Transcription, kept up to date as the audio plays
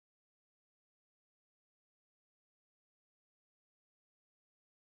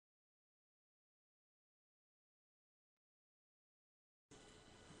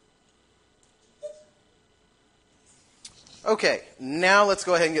Okay, now let's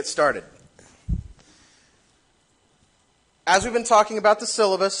go ahead and get started. As we've been talking about the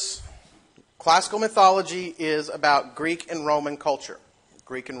syllabus, classical mythology is about Greek and Roman culture,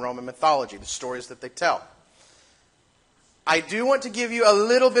 Greek and Roman mythology, the stories that they tell. I do want to give you a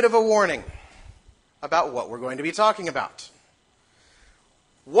little bit of a warning about what we're going to be talking about.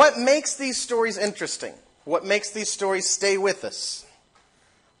 What makes these stories interesting? What makes these stories stay with us?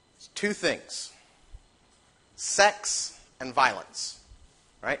 Two things: sex and violence.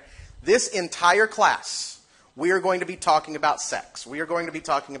 Right? This entire class, we are going to be talking about sex. We are going to be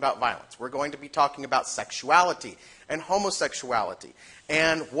talking about violence. We're going to be talking about sexuality and homosexuality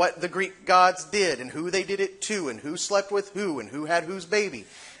and what the Greek gods did and who they did it to and who slept with who and who had whose baby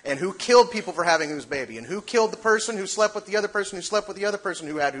and who killed people for having whose baby and who killed the person who slept with the other person who slept with the other person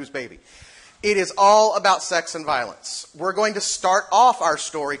who had whose baby. It is all about sex and violence. We're going to start off our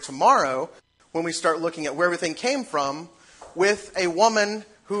story tomorrow when we start looking at where everything came from with a woman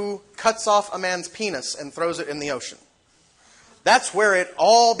who cuts off a man's penis and throws it in the ocean. That's where it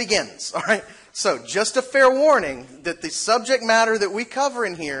all begins. All right? So just a fair warning that the subject matter that we cover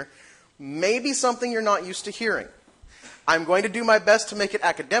in here may be something you're not used to hearing. I'm going to do my best to make it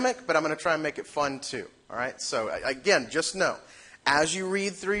academic, but I'm going to try and make it fun too. All right? So again, just know, as you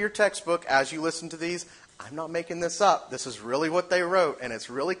read through your textbook, as you listen to these, I'm not making this up. This is really what they wrote, and it's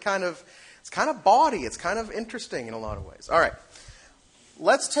really kind of bawdy. It's kind of interesting in a lot of ways. All right.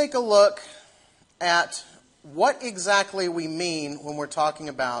 Let's take a look at what exactly we mean when we're talking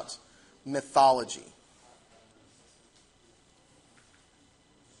about mythology.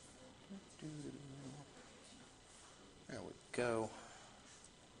 There we go.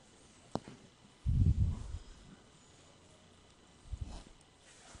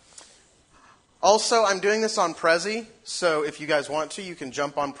 Also, I'm doing this on Prezi, so if you guys want to, you can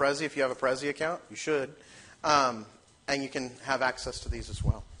jump on Prezi if you have a Prezi account. You should. And you can have access to these as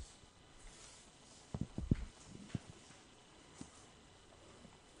well.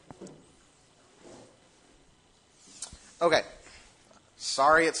 Okay.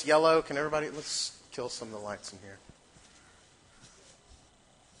 Sorry it's yellow. Can everybody, let's kill some of the lights in here.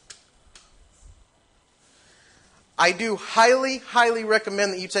 I do highly, highly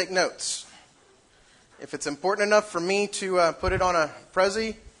recommend that you take notes. If it's important enough for me to put it on a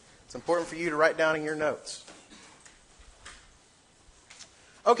Prezi, it's important for you to write down in your notes.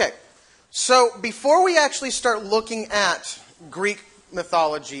 Okay, so before we actually start looking at Greek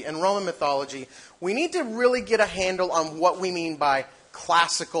mythology and Roman mythology, we need to really get a handle on what we mean by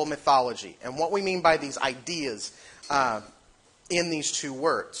classical mythology and what we mean by these ideas in these two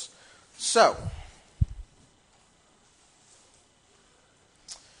words. So,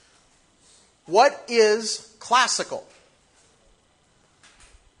 what is classical?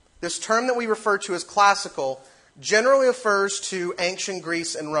 This term that we refer to as classical generally refers to ancient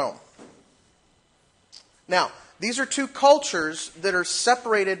Greece and Rome. Now, these are two cultures that are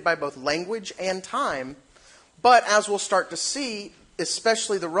separated by both language and time, but as we'll start to see,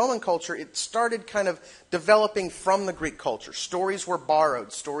 especially the Roman culture, it started kind of developing from the Greek culture. Stories were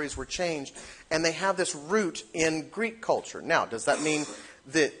borrowed, stories were changed, and they have this root in Greek culture. Now, does that mean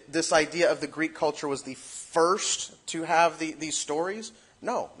that this idea of the Greek culture was the first to have these stories?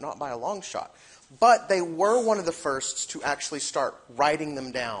 No, not by a long shot. But they were one of the firsts to actually start writing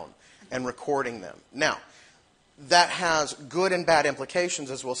them down and recording them. Now, that has good and bad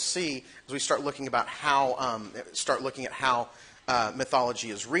implications, as we'll see as we start looking at how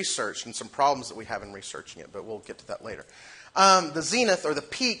mythology is researched and some problems that we have in researching it. But we'll get to that later. The zenith, or the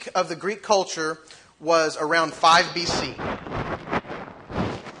peak of the Greek culture, was around 5 BC.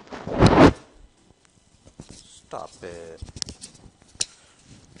 Stop it.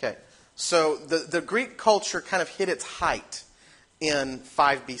 Okay. So the Greek culture kind of hit its height in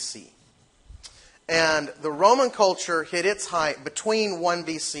 5 BC. And the Roman culture hit its height between 1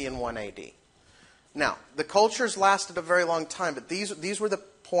 BC and 1 AD. Now, the cultures lasted a very long time, but these were the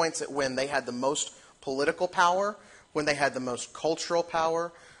points at when they had the most political power, when they had the most cultural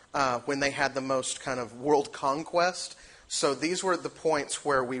power, when they had the most kind of world conquest. So these were the points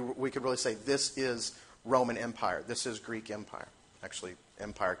where we could really say this is Roman Empire, this is Greek Empire. Actually,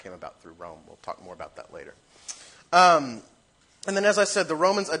 empire came about through Rome. We'll talk more about that later. And then, as I said, the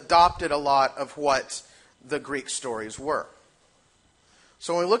Romans adopted a lot of what the Greek stories were.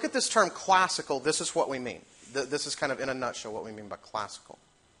 So when we look at this term classical, this is what we mean. This is kind of in a nutshell what we mean by classical.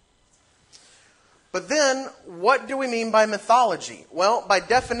 But then, what do we mean by mythology? Well, by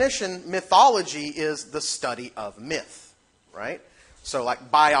definition, mythology is the study of myth, right? So like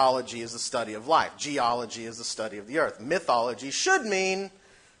biology is the study of life. Geology is the study of the earth. Mythology should mean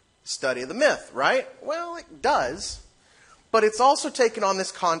study of the myth, right? Well, it does. but it's also taken on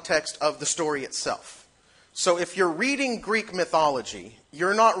this context of the story itself. So if you're reading Greek mythology,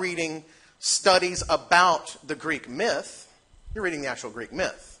 you're not reading studies about the Greek myth. You're reading the actual Greek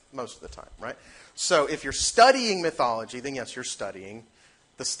myth most of the time, right? So if you're studying mythology, then yes, you're studying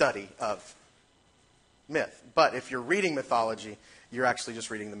the study of myth. But if you're reading mythology, you're actually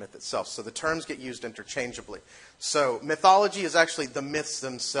just reading the myth itself. So the terms get used interchangeably. So mythology is actually the myths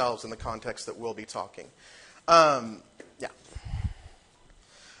themselves in the context that we'll be talking. Yeah.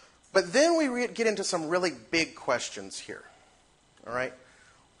 But then we get into some really big questions here. All right?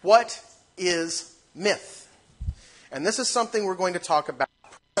 What is myth? And this is something we're going to talk about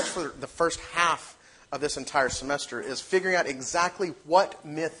for the first half of this entire semester, is figuring out exactly what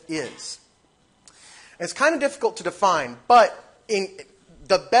myth is. And it's kind of difficult to define, but in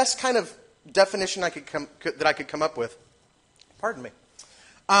the best kind of definition that I could come up with, pardon me,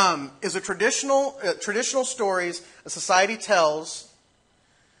 is traditional stories a society tells,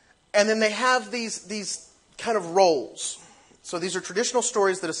 and then they have these kind of roles. So these are traditional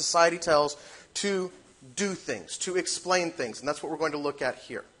stories that a society tells to do things, to explain things, and that's what we're going to look at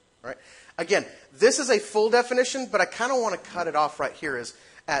here. Right? Again, this is a full definition, but I kind of want to cut it off right here.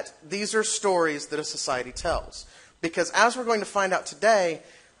 These are stories that a society tells. Because as we're going to find out today,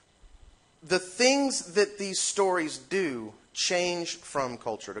 the things that these stories do change from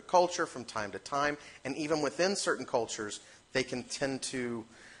culture to culture, from time to time, and even within certain cultures, they can tend to,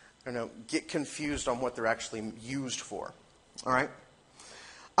 get confused on what they're actually used for. All right?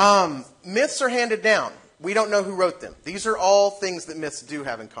 Myths are handed down. We don't know who wrote them. These are all things that myths do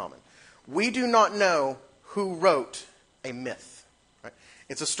have in common. We do not know who wrote a myth. Right?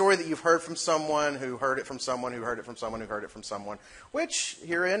 It's a story that you've heard from someone who heard it from someone who heard it from someone who heard it from someone, which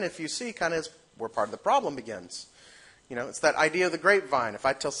herein, if you see, kind of is where part of the problem begins. It's that idea of the grapevine. If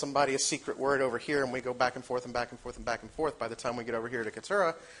I tell somebody a secret word over here and we go back and forth and back and forth and back and forth, by the time we get over here to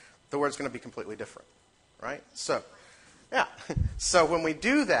Keturah, the word's going to be completely different. Right? So, yeah. So when we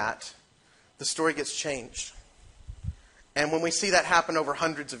do that, the story gets changed. And when we see that happen over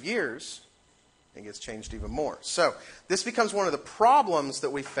hundreds of years, it gets changed even more. So this becomes one of the problems that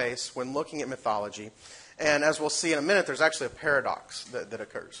we face when looking at mythology. And as we'll see in a minute, there's actually a paradox that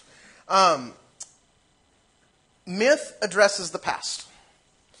occurs. Myth addresses the past.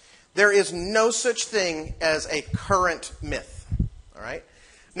 There is no such thing as a current myth. All right?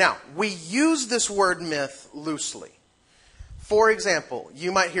 Now, we use this word myth loosely. For example,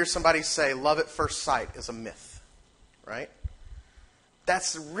 you might hear somebody say, love at first sight is a myth. Right?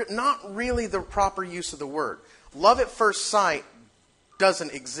 That's not really the proper use of the word. Love at first sight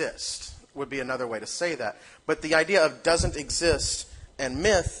doesn't exist, would be another way to say that. But the idea of doesn't exist and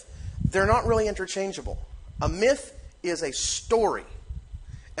myth, they're not really interchangeable. A myth is a story,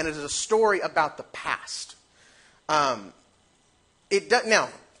 and it is a story about the past. Now,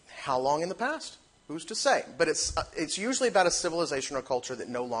 how long in the past? Who's to say? But it's usually about a civilization or culture that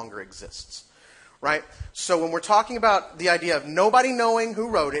no longer exists. Right? So when we're talking about the idea of nobody knowing who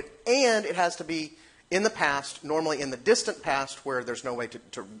wrote it, and it has to be in the past, normally in the distant past where there's no way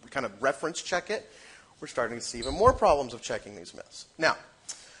to kind of reference check it, we're starting to see even more problems of checking these myths. Now,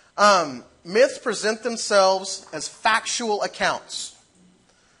 myths present themselves as factual accounts.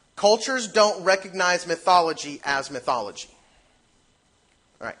 Cultures don't recognize mythology as mythology.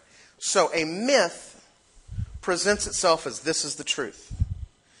 All right. So a myth presents itself as this is the truth.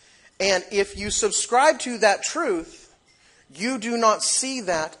 And if you subscribe to that truth, you do not see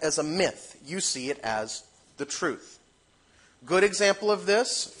that as a myth. You see it as the truth. Good example of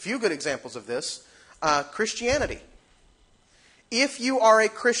this, few good examples of this, Christianity. If you are a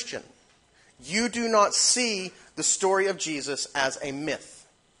Christian, you do not see the story of Jesus as a myth.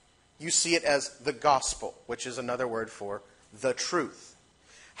 You see it as the gospel, which is another word for the truth.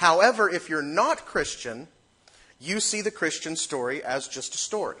 However, if you're not Christian, you see the Christian story as just a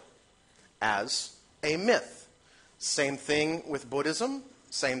story, as a myth. Same thing with Buddhism,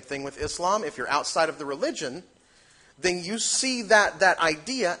 same thing with Islam. If you're outside of the religion, then you see that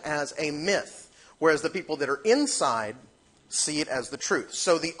idea as a myth, whereas the people that are inside see it as the truth.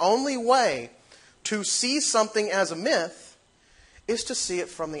 So the only way to see something as a myth is to see it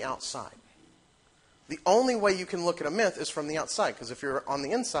from the outside. The only way you can look at a myth is from the outside, because if you're on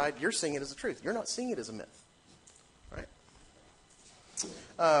the inside, you're seeing it as the truth. You're not seeing it as a myth. Right?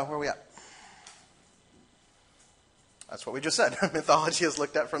 Where are we at? That's what we just said. Mythology is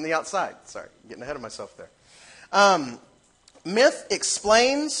looked at from the outside. Sorry, I'm getting ahead of myself there. Myth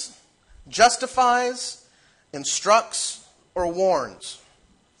explains, justifies, instructs, or warns.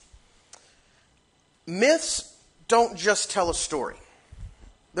 Myths don't just tell a story.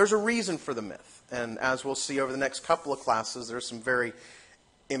 There's a reason for the myth. And as we'll see over the next couple of classes, there's some very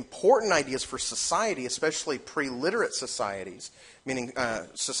important ideas for society, especially pre-literate societies, meaning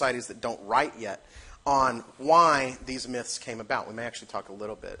societies that don't write yet, on why these myths came about. We may actually talk a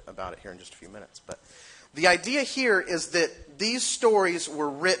little bit about it here in just a few minutes. But the idea here is that these stories were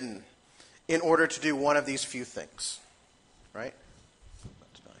written in order to do one of these few things. Right?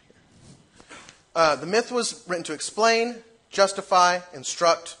 The myth was written to explain, justify,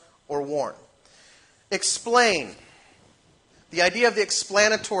 instruct, or warn. Explain. The idea of the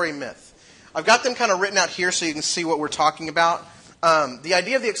explanatory myth. I've got them kind of written out here so you can see what we're talking about. The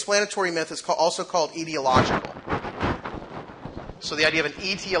idea of the explanatory myth is also called etiological. So the idea of an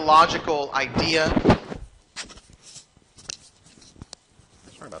etiological idea.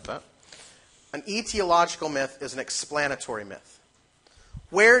 Sorry about that. An etiological myth is an explanatory myth.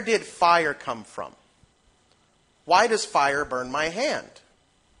 Where did fire come from? Why does fire burn my hand?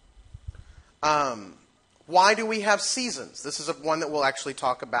 Why do we have seasons? This is one that we'll actually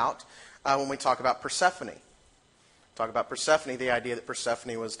talk about when we talk about Persephone. Talk about Persephone, the idea that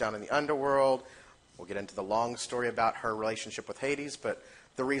Persephone was down in the underworld. We'll get into the long story about her relationship with Hades, but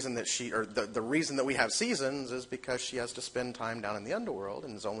the reason that the reason that we have seasons is because she has to spend time down in the underworld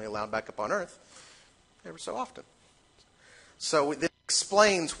and is only allowed back up on Earth ever so often. So this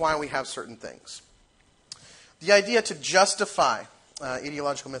explains why we have certain things. The idea to justify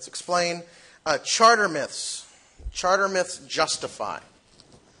etiological myths explain. Charter myths. Charter myths justify.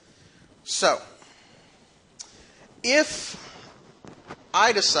 So, if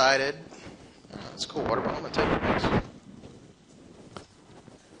I decided, that's a cool water bottle, I'm going to take it next. All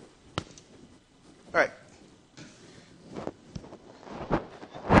right.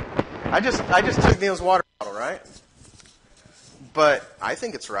 I just took Neil's water bottle, right? But I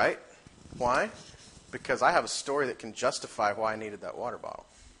think it's right. Why? Because I have a story that can justify why I needed that water bottle.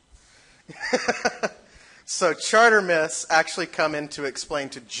 So charter myths actually come in to explain,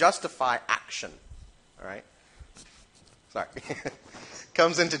 to justify action. All right? Sorry.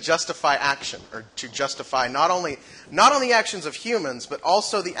 Comes in to justify action, or to justify not only actions of humans, but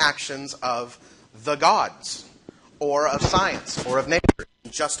also the actions of the gods, or of science, or of nature.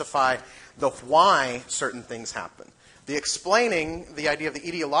 Justify the why certain things happen. The explaining, the idea of the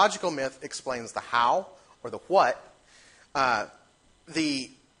etiological myth, explains the how, or the what.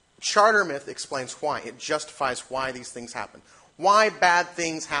 The charter myth explains why. It justifies why these things happen. Why bad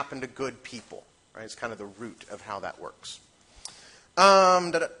things happen to good people. Right? It's kind of the root of how that works.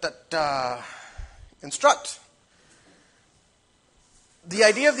 Instruct. The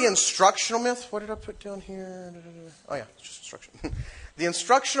idea of the instructional myth, what did I put down here? Oh yeah, it's just instruction. The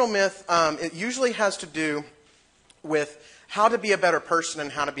instructional myth, it usually has to do with how to be a better person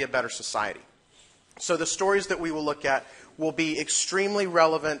and how to be a better society. So the stories that we will look at will be extremely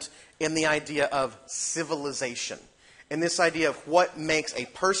relevant in the idea of civilization. In this idea of what makes a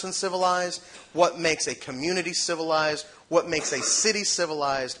person civilized, what makes a community civilized, what makes a city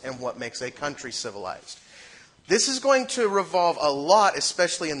civilized, and what makes a country civilized. This is going to revolve a lot,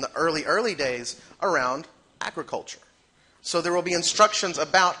 especially in the early days, around agriculture. So there will be instructions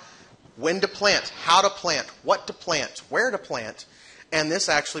about when to plant, how to plant, what to plant, where to plant, and this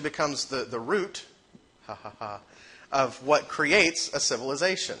actually becomes the root of what creates a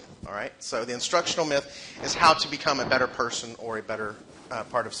civilization. All right? So the instructional myth is how to become a better person or a better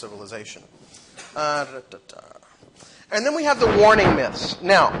part of civilization. And then we have the warning myths.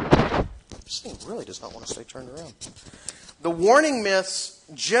 Now, this thing really does not want to stay turned around. The warning myths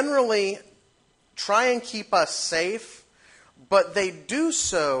generally try and keep us safe, but they do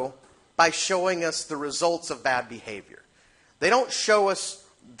so by showing us the results of bad behavior. They don't show us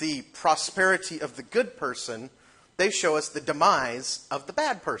the prosperity of the good person. They show us the demise of the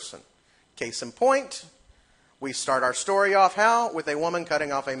bad person. Case in point, we start our story off how? With a woman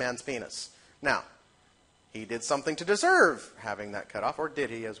cutting off a man's penis. Now, he did something to deserve having that cut off, or did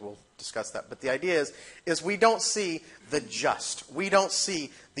he, as we'll discuss that. But the idea is we don't see the just. We don't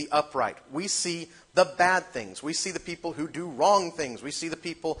see the upright. We see the bad things. We see the people who do wrong things. We see the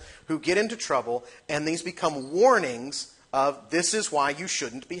people who get into trouble, and these become warnings of this is why you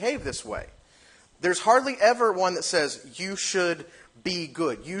shouldn't behave this way. There's hardly ever one that says you should be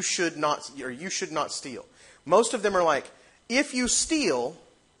good. You should not steal. Most of them are like, if you steal,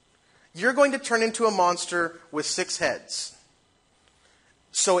 you're going to turn into a monster with 6 heads.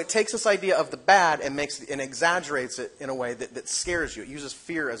 So it takes this idea of the bad and exaggerates it in a way that scares you. It uses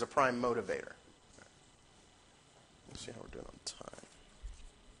fear as a prime motivator. Let's see how we're doing on time.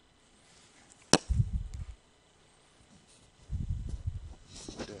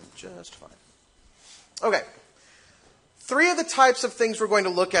 We're doing just fine. Okay. three of the types of things we're going to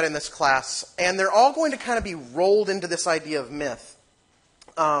look at in this class, and they're all going to kind of be rolled into this idea of myth.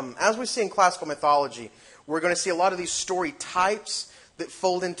 As we see in classical mythology, we're going to see a lot of these story types that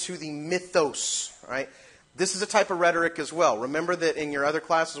fold into the mythos, right? This is a type of rhetoric as well. Remember that in your other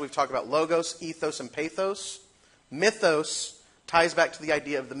classes we've talked about logos, ethos, and pathos. Mythos ties back to the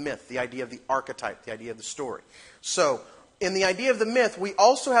idea of the myth, the idea of the archetype, the idea of the story. So, in the idea of the myth, we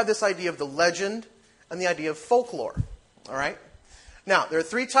also have this idea of the legend and the idea of folklore. All right? Now, there are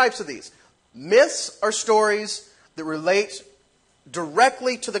three types of these. Myths are stories that relate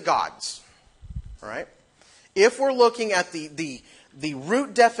directly to the gods. All right? If we're looking at the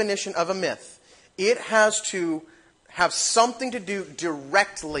root definition of a myth, it has to have something to do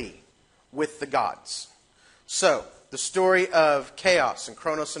directly with the gods. So, the story of Chaos and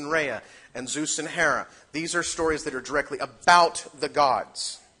Kronos and Rhea and Zeus and Hera, these are stories that are directly about the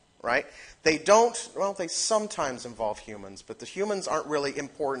gods, right? They sometimes involve humans, but the humans aren't really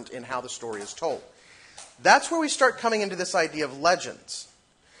important in how the story is told. That's where we start coming into this idea of legends.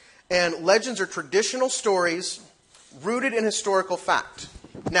 And legends are traditional stories rooted in historical fact.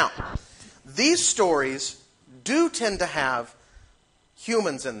 Now, these stories do tend to have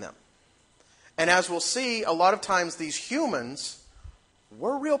humans in them. And as we'll see, a lot of times these humans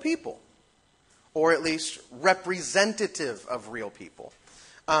were real people, or at least representative of real people.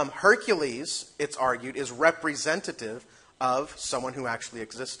 Hercules, it's argued, is representative of someone who actually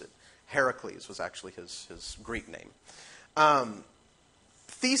existed. Heracles was actually his Greek name.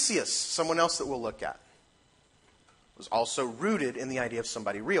 Theseus, someone else that we'll look at, was also rooted in the idea of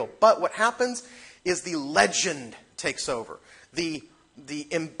somebody real. But what happens is the legend takes over. The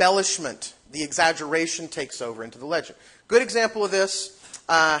embellishment, the exaggeration takes over into the legend. Good example of this,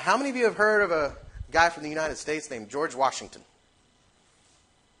 how many of you have heard of a guy from the United States named George Washington?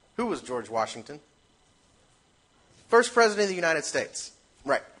 Who was George Washington? First president of the United States.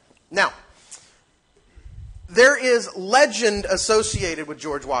 Right. Now, there is legend associated with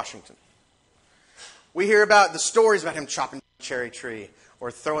George Washington. We hear about the stories about him chopping a cherry tree or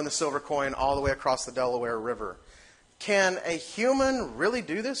throwing the silver coin all the way across the Delaware River. Can a human really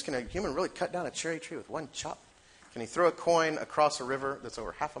do this? Can a human really cut down a cherry tree with one chop? Can he throw a coin across a river that's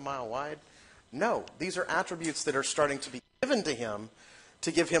over half a mile wide? No. These are attributes that are starting to be given to him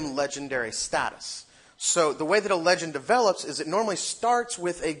to give him legendary status. So the way that a legend develops is it normally starts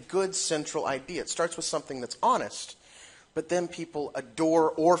with a good central idea. It starts with something that's honest, but then people adore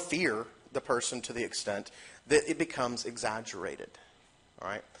or fear the person to the extent that it becomes exaggerated. All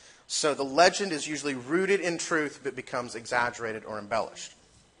right? So the legend is usually rooted in truth, but becomes exaggerated or embellished.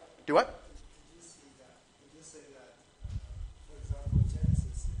 Do what? Did you say that, for example,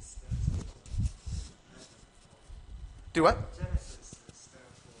 Genesis stands for Do what? Genesis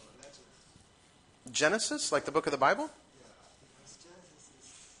stands for legend. Genesis, like the book of the Bible? Yeah, because Genesis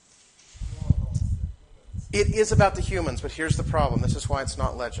is more about the humans. It is about the humans, but here's the problem. This is why it's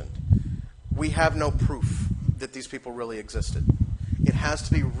not legend. We have no proof that these people really existed. It has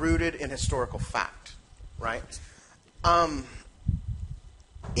to be rooted in historical fact, right? I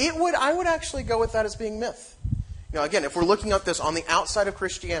would actually go with that as being myth. You know, again, if we're looking at this on the outside of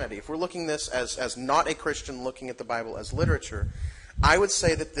Christianity, if we're looking at this as not a Christian looking at the Bible as literature, I would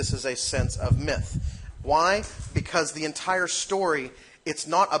say that this is a sense of myth. Why? Because the entire story, it's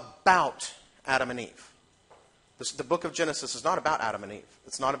not about Adam and Eve. The book of Genesis is not about Adam and Eve.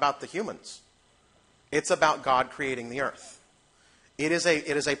 It's not about the humans. It's about God creating the earth. It is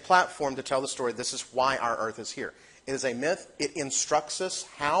a platform to tell the story. This is why our earth is here. It is a myth. It instructs us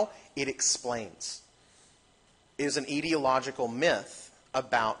how. It explains. It is an ideological myth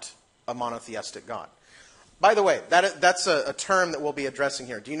about a monotheistic God. By the way, that's a term that we'll be addressing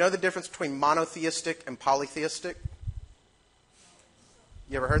here. Do you know the difference between monotheistic and polytheistic?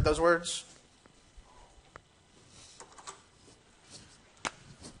 You ever heard those words?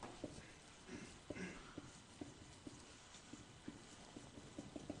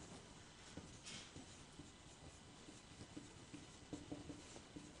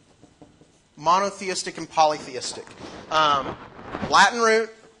 Monotheistic and polytheistic. Latin root.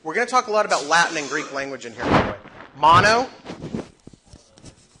 We're going to talk a lot about Latin and Greek language in here, by the way.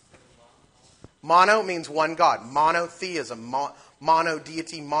 Mono means one God. Monotheism. Mono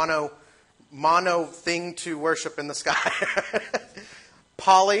deity. Mono thing to worship in the sky.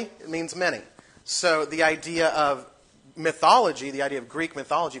 Poly means many. So the idea of mythology, the idea of Greek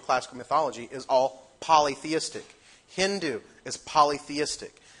mythology, classical mythology, is all polytheistic. Hindu is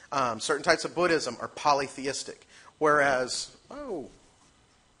polytheistic. Certain types of Buddhism are polytheistic. Whereas, don't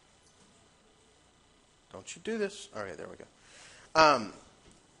you do this. All right, there we go.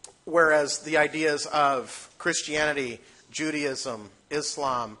 Whereas the ideas of Christianity, Judaism,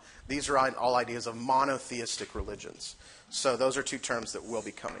 Islam. These are all ideas of monotheistic religions. So those are two terms that will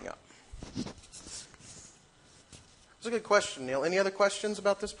be coming up. That's a good question, Neil. Any other questions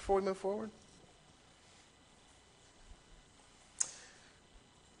about this before we move forward?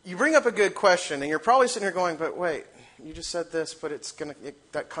 You bring up a good question, and you're probably sitting here going, but wait, you just said this, but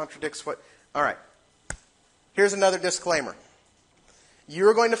that contradicts what... All right. Here's another disclaimer.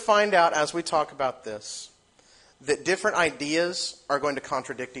 You're going to find out as we talk about this that different ideas are going to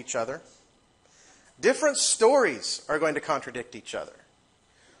contradict each other. Different stories are going to contradict each other.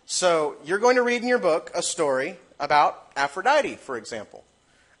 So you're going to read in your book a story about Aphrodite, for example.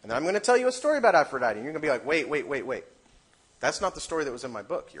 And then I'm going to tell you a story about Aphrodite. And you're going to be like, wait. That's not the story that was in my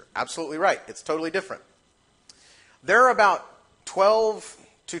book. You're absolutely right. It's totally different. There are about 12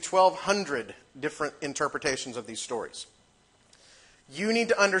 to 1,200 different interpretations of these stories. You need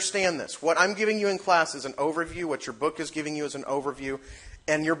to understand this. What I'm giving you in class is an overview. What your book is giving you is an overview.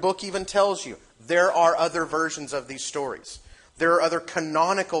 And your book even tells you there are other versions of these stories. There are other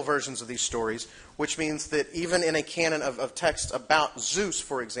canonical versions of these stories, which means that even in a canon of text about Zeus,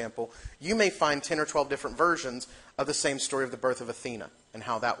 for example, you may find 10 or 12 different versions of the same story of the birth of Athena and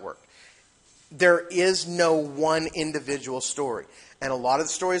how that worked. There is no one individual story. And a lot of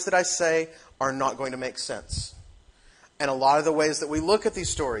the stories that I say are not going to make sense. And a lot of the ways that we look at these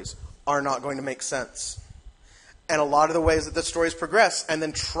stories are not going to make sense. And a lot of the ways that the stories progress and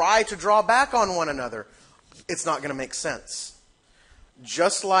then try to draw back on one another, it's not going to make sense.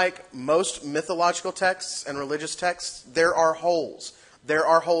 Just like most mythological texts and religious texts, there are holes. There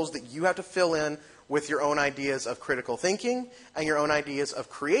are holes that you have to fill in with your own ideas of critical thinking and your own ideas of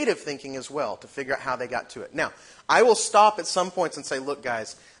creative thinking as well to figure out how they got to it. Now, I will stop at some points and say, look,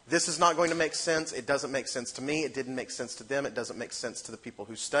 guys, this is not going to make sense. It doesn't make sense to me. It didn't make sense to them. It doesn't make sense to the people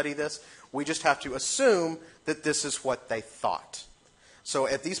who study this. We just have to assume that this is what they thought. So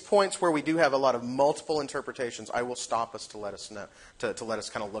at these points where we do have a lot of multiple interpretations, I will stop us to let us know, to let us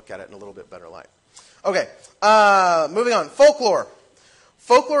kind of look at it in a little bit better light. Okay, moving on. Folklore.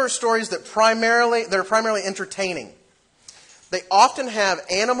 Folklore are stories that are primarily entertaining. They often have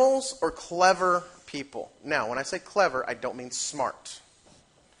animals or clever people. Now, when I say clever, I don't mean smart.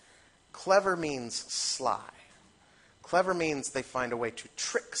 Clever means sly. Clever means they find a way to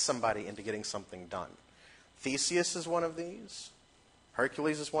trick somebody into getting something done. Theseus is one of these.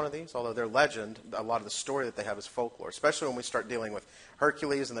 Hercules is one of these, although they're legend. A lot of the story that they have is folklore, especially when we start dealing with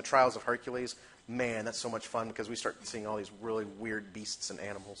Hercules and the trials of Hercules. Man, that's so much fun because we start seeing all these really weird beasts and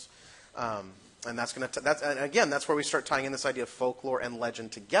animals. And that's where we start tying in this idea of folklore and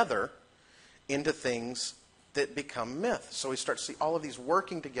legend together into things that become myth. So we start to see all of these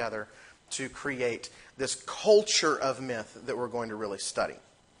working together to create this culture of myth that we're going to really study.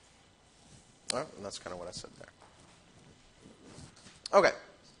 Well, and that's kind of what I said there. Okay.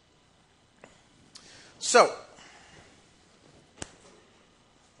 So,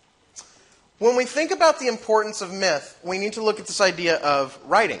 when we think about the importance of myth, we need to look at this idea of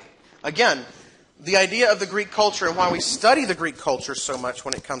writing. Again, the idea of the Greek culture and why we study the Greek culture so much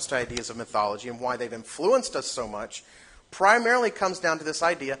when it comes to ideas of mythology and why they've influenced us so much primarily comes down to this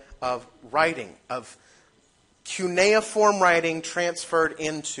idea of writing, of cuneiform writing transferred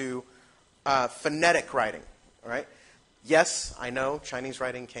into phonetic writing. All right? Yes, I know Chinese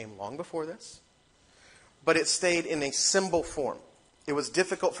writing came long before this, but it stayed in a symbol form. It was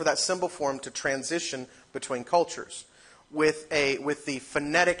difficult for that symbol form to transition between cultures. With the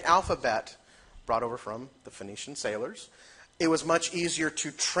phonetic alphabet brought over from the Phoenician sailors, it was much easier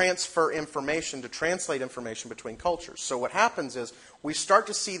to transfer information, to translate information between cultures. So what happens is we start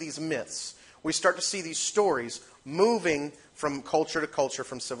to see these myths. We start to see these stories moving from culture to culture,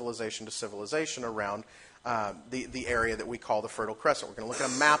 from civilization to civilization around the area that we call the Fertile Crescent. We're going to look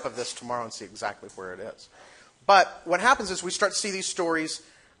at a map of this tomorrow and see exactly where it is. But what happens is we start to see these stories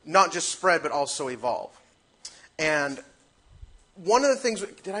not just spread, but also evolve. And one of the things...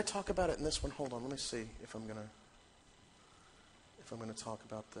 Did I talk about it in this one? Hold on, let me see if I'm going to talk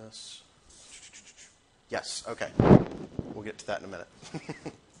about this. Yes, okay. We'll get to that in a minute.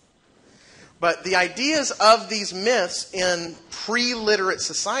 But the ideas of these myths in pre-literate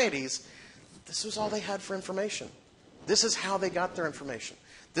societies, this was all they had for information. This is how they got their information.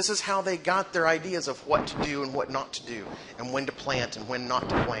 This is how they got their ideas of what to do and what not to do, and when to plant and when not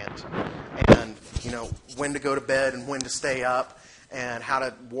to plant, and when to go to bed and when to stay up, and how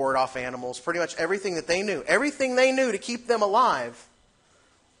to ward off animals. Pretty much everything that they knew. Everything they knew to keep them alive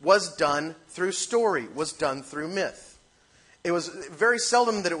was done through story, was done through myth. It was very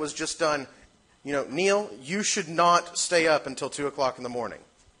seldom that it was just done, Neil, you should not stay up until 2 o'clock in the morning.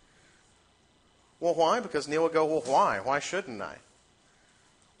 Well, why? Because Neil would go, well, why? Why shouldn't I?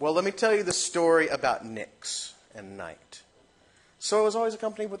 Well, let me tell you the story about Nyx and night. So it was always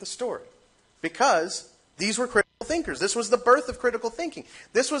accompanied with a story. Because these were critical thinkers. This was the birth of critical thinking.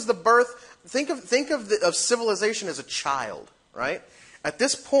 This was the birth, think of civilization as a child, right? At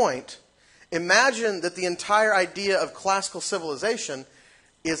this point, imagine that the entire idea of classical civilization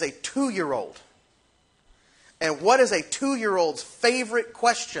is a 2-year-old. And what is a 2-year-old's favorite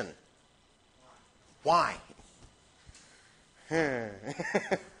question? Why?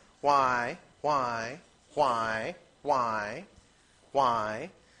 Why?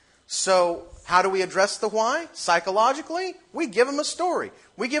 So, how do we address the why? Psychologically, we give them a story.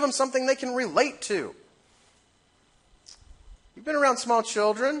 We give them something they can relate to. You've been around small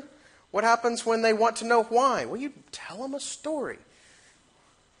children. What happens when they want to know why? Well, you tell them a story.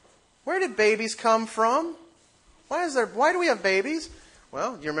 Where did babies come from? Why do we have babies?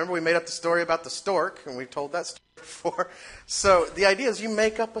 Well, you remember we made up the story about the stork, and we've told that story before. So the idea is you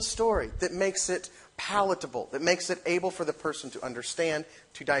make up a story that makes it palatable, that makes it able for the person to understand,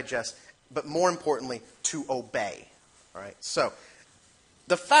 to digest, but more importantly, to obey. All right? So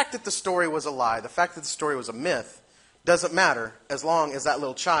the fact that the story was a lie, the fact that the story was a myth, doesn't matter as long as that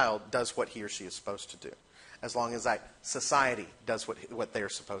little child does what he or she is supposed to do, as long as that society does what they're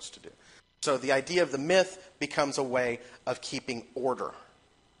supposed to do. So the idea of the myth becomes a way of keeping order.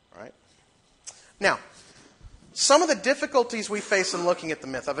 Right? Now, some of the difficulties we face in looking at the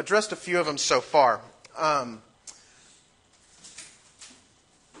myth, I've addressed a few of them so far.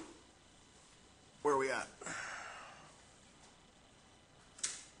 Where are we at?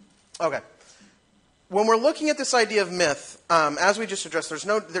 Okay. When we're looking at this idea of myth, as we just addressed,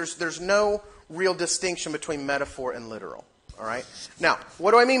 there's no real distinction between metaphor and literal. All right? Now,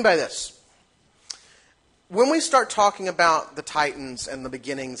 what do I mean by this? When we start talking about the Titans and the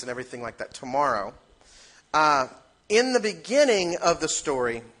beginnings and everything like that tomorrow, in the beginning of the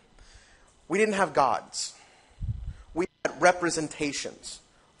story, we didn't have gods. We had representations.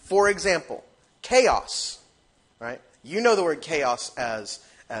 For example, chaos. Right? You know the word chaos as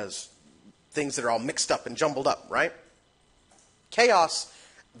things that are all mixed up and jumbled up, right? Chaos,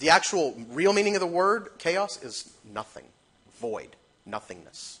 the actual real meaning of the word chaos is nothing, void,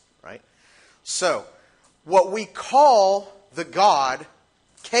 nothingness, right? So, what we call the god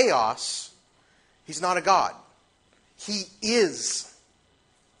chaos, he's not a god. He is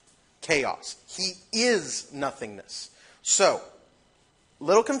chaos. He is nothingness. So,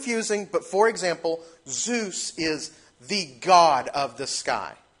 little confusing, but for example, Zeus is the god of the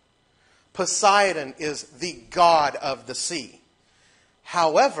sky. Poseidon is the god of the sea.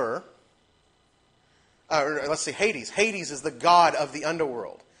 However, let's say Hades. Hades is the god of the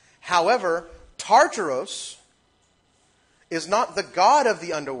underworld. However, Tartaros is not the god of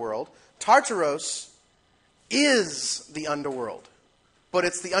the underworld. Tartaros is the underworld. But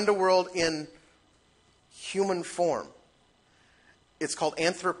it's the underworld in human form. It's called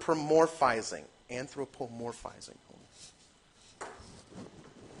anthropomorphizing. Anthropomorphizing.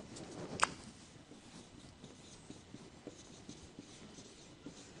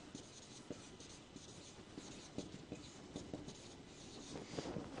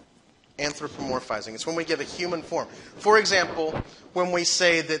 Anthropomorphizing. It's when we give a human form. For example, when we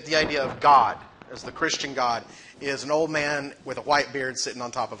say that the idea of God, as the Christian God, is an old man with a white beard sitting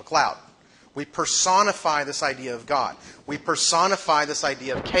on top of a cloud. We personify this idea of God. We personify this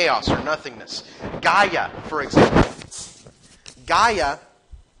idea of chaos or nothingness. Gaia, for example. Gaia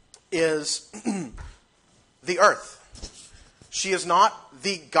is the earth. She is not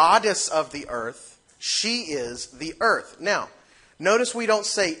the goddess of the earth. She is the earth. Now, notice we don't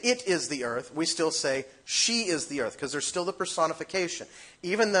say it is the earth. We still say she is the earth because there's still the personification.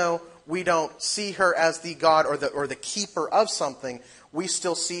 Even though we don't see her as the god or the keeper of something, we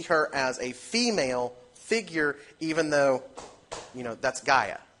still see her as a female figure, even though, that's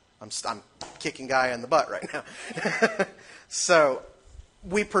Gaia. I'm kicking Gaia in the butt right now. So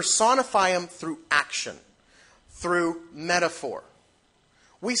we personify him through action, through metaphor.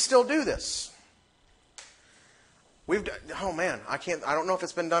 We still do this. I don't know if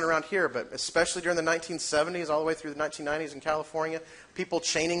it's been done around here, but especially during the 1970s, all the way through the 1990s in California, people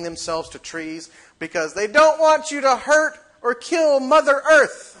chaining themselves to trees because they don't want you to hurt or kill Mother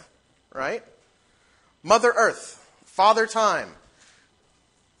Earth, right? Mother Earth, Father Time.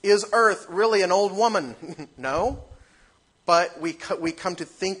 Is Earth really an old woman? No. But we come to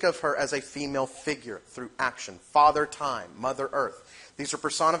think of her as a female figure through action. Father Time, Mother Earth. These are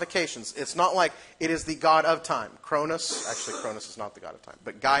personifications. It's not like it is the god of time. Cronus is not the god of time.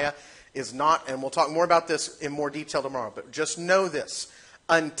 But Gaia is not, and we'll talk more about this in more detail tomorrow. But just know this.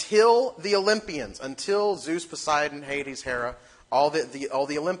 Until the Olympians, until Zeus, Poseidon, Hades, Hera, all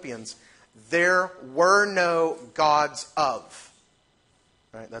the Olympians, there were no gods of.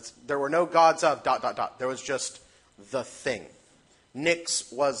 Right? There were no gods of ... There was just the thing.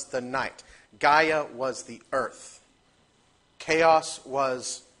 Nyx was the night. Gaia was the earth. Chaos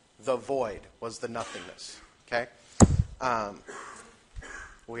was the void, was the nothingness. Okay?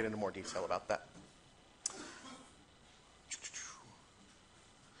 We'll get into more detail about that.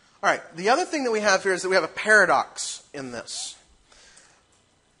 All right, the other thing that we have here is that we have a paradox in this.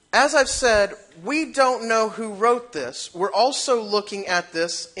 As I've said, we don't know who wrote this. We're also looking at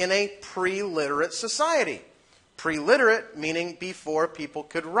this in a pre-literate society. Pre-literate meaning before people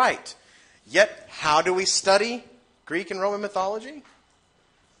could write. Yet, how do we study Greek and Roman mythology?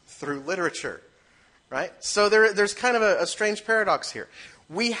 Through literature, right? So there's kind of a strange paradox here.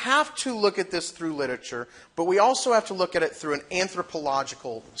 We have to look at this through literature, but we also have to look at it through an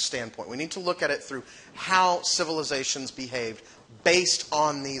anthropological standpoint. We need to look at it through how civilizations behaved based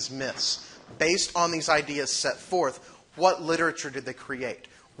on these myths, based on these ideas set forth. What literature did they create?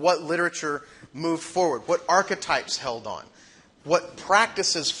 What literature moved forward? What archetypes held on? What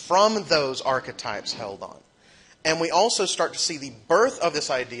practices from those archetypes held on? And we also start to see the birth of this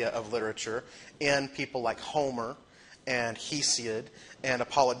idea of literature in people like Homer and Hesiod and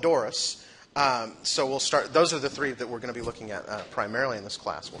Apollodorus. So we'll start. Those are the three that we're going to be looking at primarily in this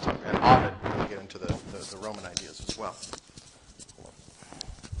class. We'll talk, and Ovid, we'll get into the Roman ideas as well.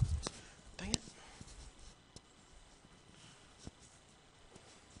 Dang it.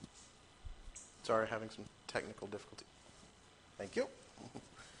 Sorry, having some technical difficulty. Thank you.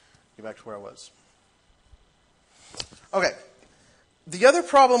 Get back to where I was. Okay. The other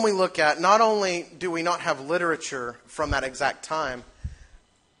problem we look at, not only do we not have literature from that exact time,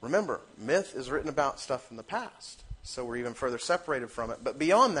 remember, myth is written about stuff in the past, so we're even further separated from it. But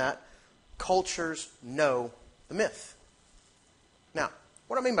beyond that, cultures know the myth. Now,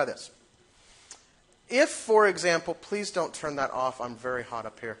 what do I mean by this? If, for example, please don't turn that off. I'm very hot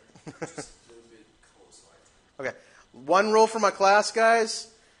up here. Okay. One rule for my class, guys.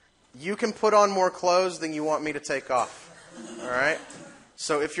 You can put on more clothes than you want me to take off. All right?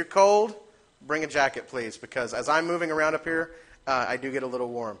 So if you're cold, bring a jacket, please, because as I'm moving around up here, I do get a little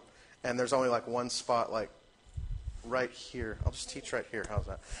warm. And there's only like one spot, like right here. I'll just teach right here. How's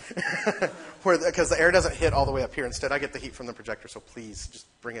that? Because the air doesn't hit all the way up here. Instead, I get the heat from the projector, so please just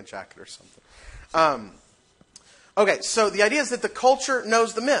bring a jacket or something. Okay, so the idea is that the culture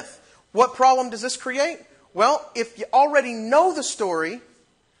knows the myth. What problem does this create? Well, if you already know the story,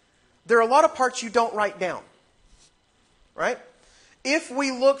 there are a lot of parts you don't write down. Right? If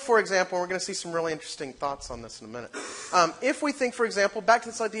we look, for example, we're going to see some really interesting thoughts on this in a minute. If we think, for example, back to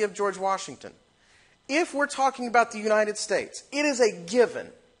this idea of George Washington. If we're talking about the United States, it is a given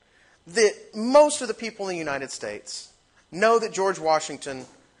that most of the people in the United States know that George Washington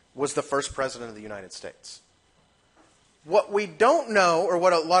was the first president of the United States. What we don't know, or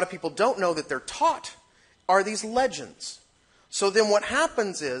what a lot of people don't know that they're taught, are these legends. So then what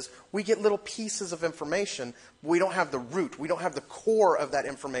happens is we get little pieces of information. We don't have the root. We don't have the core of that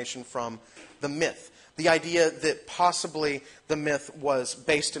information from the myth. The idea that possibly the myth was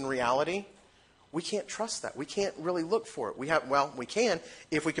based in reality, we can't trust that. We can't really look for it. We can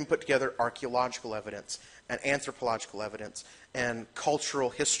if we can put together archaeological evidence and anthropological evidence and cultural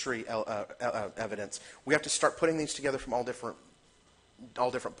history evidence. We have to start putting these together from all different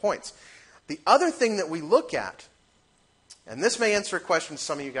points. The other thing that we look at, and this may answer a question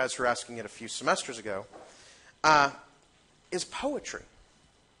some of you guys were asking it a few semesters ago, is poetry.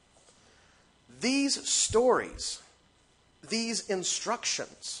 These stories, these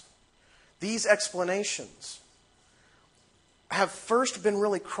instructions, these explanations have first been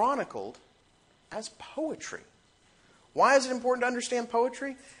really chronicled as poetry. Why is it important to understand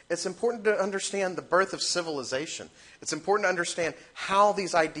poetry? It's important to understand the birth of civilization. It's important to understand how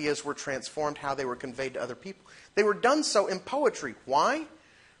these ideas were transformed, how they were conveyed to other people. They were done so in poetry. Why?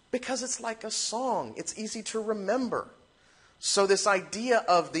 Because it's like a song. It's easy to remember. So this idea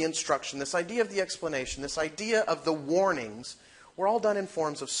of the instruction, this idea of the explanation, this idea of the warnings, were all done in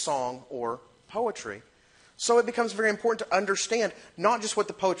forms of song or poetry. So it becomes very important to understand not just what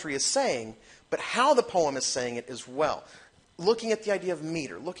the poetry is saying, but how the poem is saying it as well. Looking at the idea of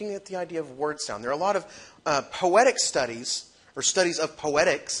meter, looking at the idea of word sound. There are a lot of poetic studies, or studies of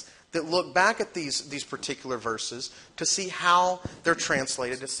poetics, that look back at these particular verses to see how they're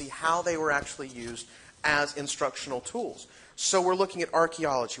translated, to see how they were actually used as instructional tools. So we're looking at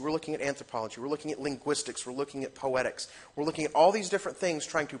archaeology, we're looking at anthropology, we're looking at linguistics, we're looking at poetics. We're looking at all these different things,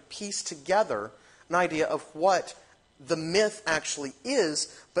 trying to piece together an idea of what the myth actually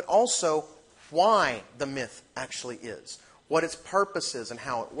is, but also why the myth actually is, what its purpose is, and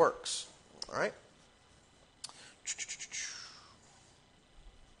how it works. All right?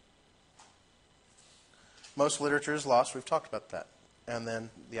 Most literature is lost. We've talked about that. And then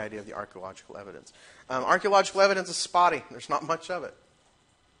the idea of the archaeological evidence. Archaeological evidence is spotty. There's not much of it.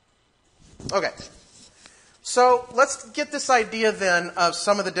 Okay. So let's get this idea then of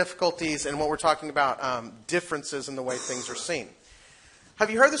some of the difficulties and what we're talking about, differences in the way things are seen.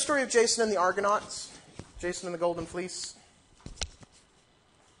 Have you heard the story of Jason and the Argonauts? Jason and the Golden Fleece?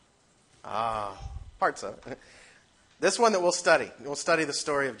 Parts of it. This one that we'll study. We'll study the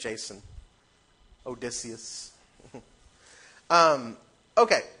story of Jason. Odysseus.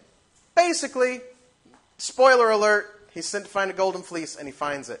 Okay. Basically, spoiler alert, he's sent to find a golden fleece and he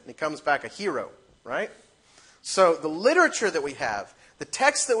finds it. And he comes back a hero, right? So the literature that we have, the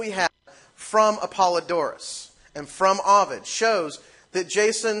text that we have from Apollodorus and from Ovid shows that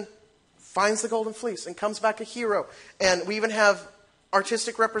Jason finds the golden fleece and comes back a hero. And we even have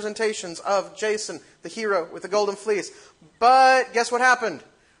artistic representations of Jason, the hero, with the golden fleece. But guess what happened?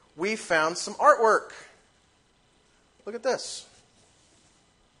 We found some artwork. Look at this.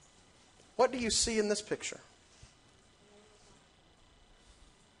 What do you see in this picture?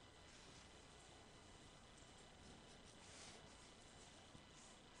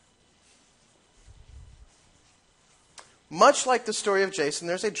 Much like the story of Jason,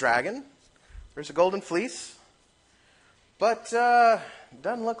 there's a dragon, there's a golden fleece, but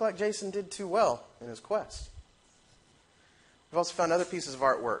doesn't look like Jason did too well in his quest. We've also found other pieces of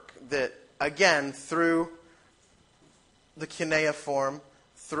artwork that, again, through the cuneiform,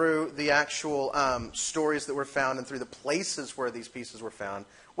 through the actual stories that were found, and through the places where these pieces were found,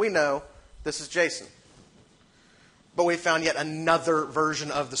 we know this is Jason. But we found yet another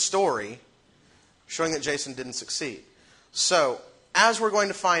version of the story showing that Jason didn't succeed. So, as we're going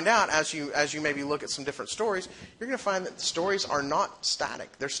to find out, as you maybe look at some different stories, you're going to find that the stories are not static.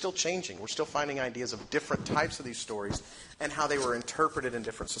 They're still changing. We're still finding ideas of different types of these stories and how they were interpreted in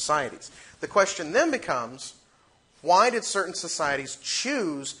different societies. The question then becomes, why did certain societies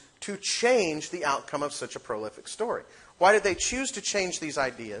choose to change the outcome of such a prolific story? Why did they choose to change these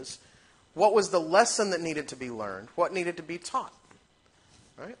ideas? What was the lesson that needed to be learned? What needed to be taught?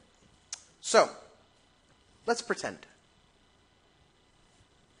 All right? So, let's pretend.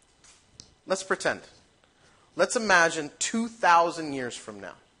 Let's pretend. Let's imagine 2,000 years from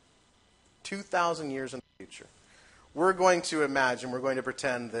now. 2,000 years in the future. We're going to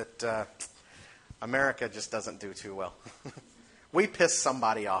pretend that America just doesn't do too well. We piss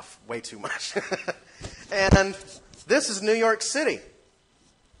somebody off way too much. And this is New York City.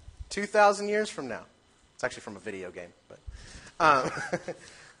 2,000 years from now. It's actually from a video game. But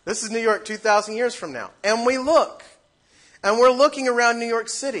this is New York 2,000 years from now. And we look. And we're looking around New York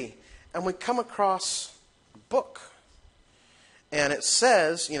City. And we come across a book. And it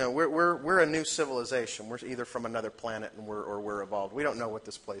says, we're a new civilization. We're either from another planet or we're evolved. We don't know what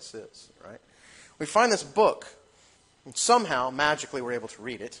this place is, right? We find this book. And somehow, magically, we're able to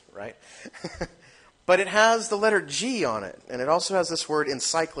read it, right? But it has the letter G on it. And it also has this word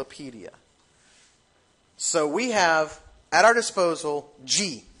encyclopedia. So we have, at our disposal,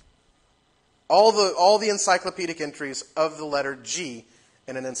 G. All the encyclopedic entries of the letter G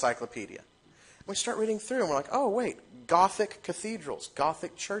in an encyclopedia. We start reading through and we're like, oh, wait, Gothic cathedrals,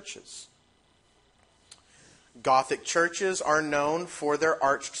 Gothic churches. Gothic churches are known for their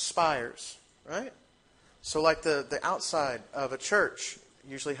arched spires, right? So like the outside of a church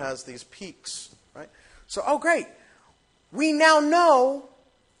usually has these peaks, right? So, oh, great. We now know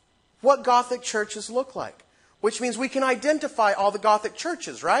what Gothic churches look like, which means we can identify all the Gothic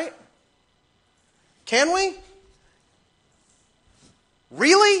churches, right? Can we?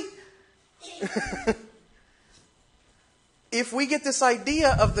 Really? If we get this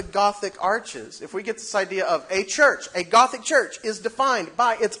idea of the Gothic arches, if we get this idea of a Gothic church is defined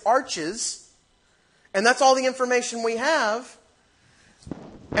by its arches, and that's all the information we have,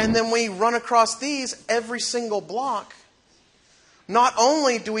 and then we run across these every single block, not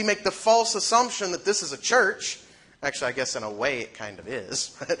only do we make the false assumption that this is a church, actually I guess in a way it kind of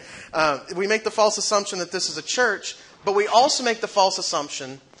is, we make the false assumption that this is a church, but we also make the false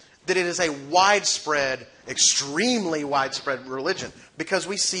assumption that it is a widespread, extremely widespread religion, because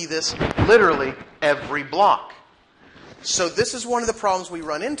we see this literally every block. So this is one of the problems we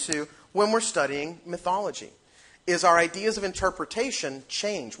run into when we're studying mythology, is our ideas of interpretation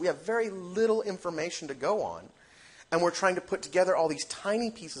change. We have very little information to go on, and we're trying to put together all these tiny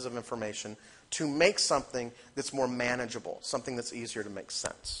pieces of information to make something that's more manageable, something that's easier to make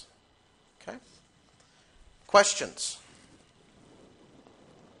sense. Okay? Questions?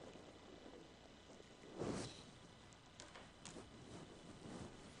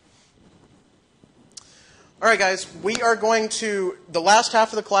 All right, guys, we are going to, the last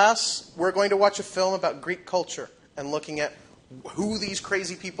half of the class, we're going to watch a film about Greek culture and looking at who these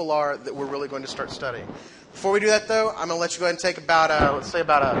crazy people are that we're really going to start studying. Before we do that, though, I'm going to let you go ahead and take about let's say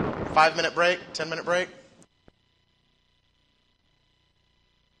about a 5-minute break, 10-minute break.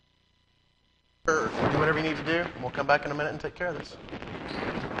 Or do whatever you need to do, and we'll come back in a minute and take care of this.